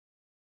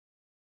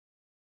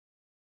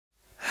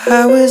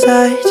How was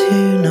I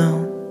to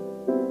know?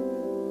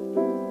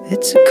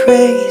 It's a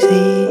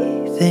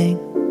crazy thing.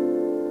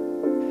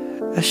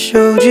 I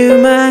showed you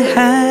my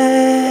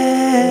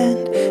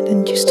hand,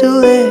 and you still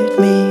let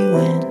me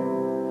win.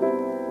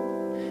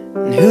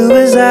 And who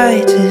was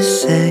I to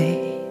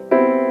say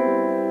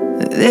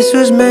that this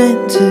was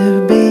meant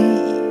to be?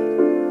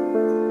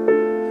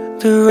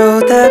 The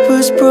road that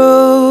was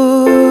broken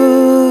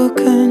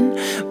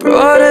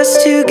brought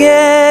us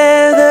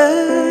together.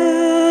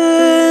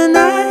 And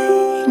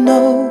I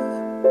know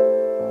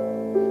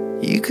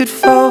you could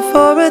fall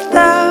for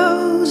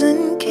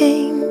 1,000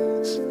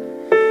 kings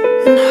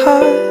and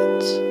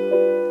hearts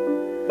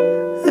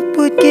that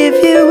would give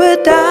you a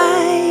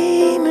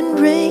diamond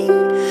ring.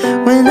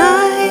 When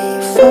I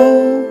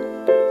fold,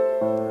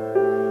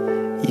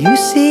 you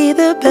see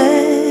the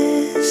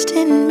best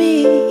in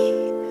me,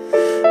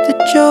 the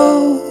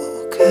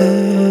Joker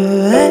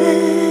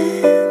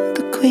and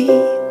the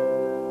Queen.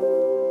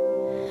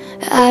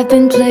 I've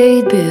been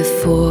played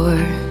before,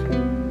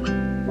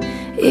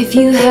 if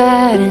you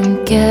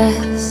hadn't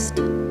guessed.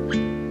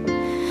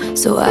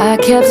 So I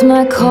kept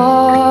my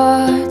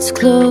cards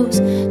close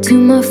to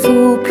my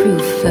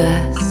foolproof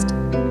vest.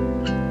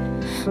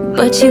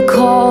 But you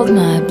called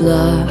my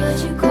bluff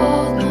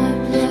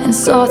and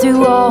saw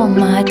through all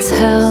my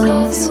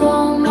tells.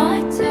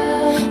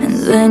 And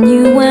then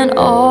you went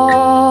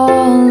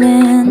all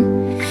in,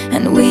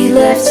 and we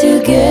left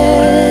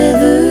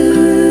together.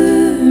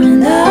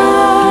 And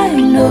I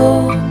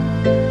know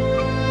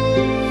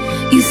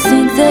you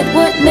think that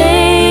what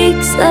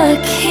makes a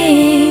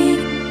king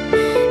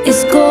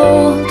is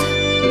gold,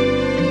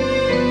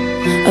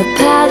 a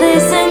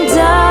palace and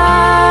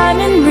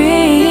diamond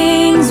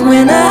rings.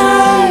 When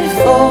I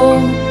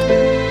fold,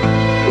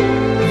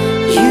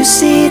 you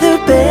see the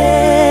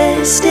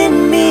best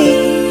in me,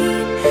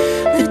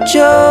 the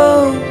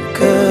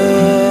Joker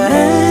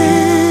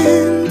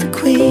and the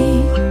Queen.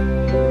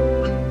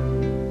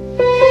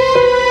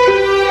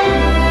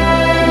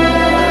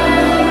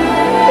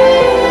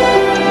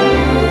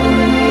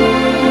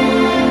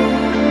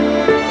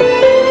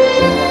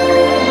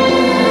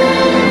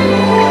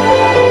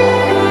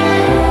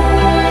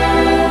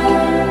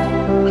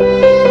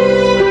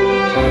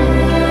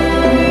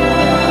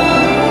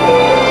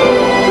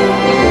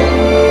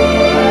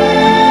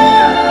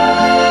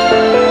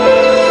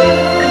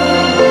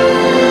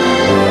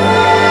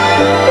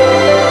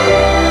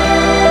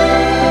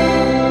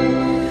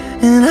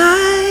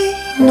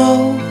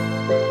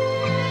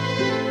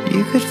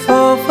 You could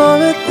fall for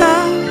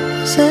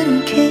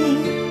 1,000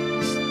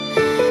 kings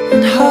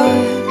and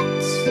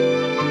hearts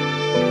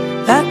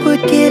that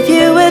would give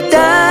you a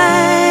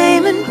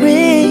diamond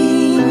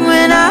ring.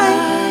 When I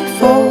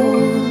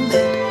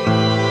folded,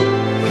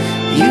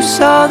 you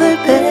saw the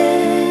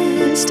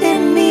best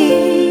in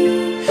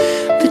me,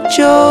 the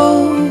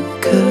joy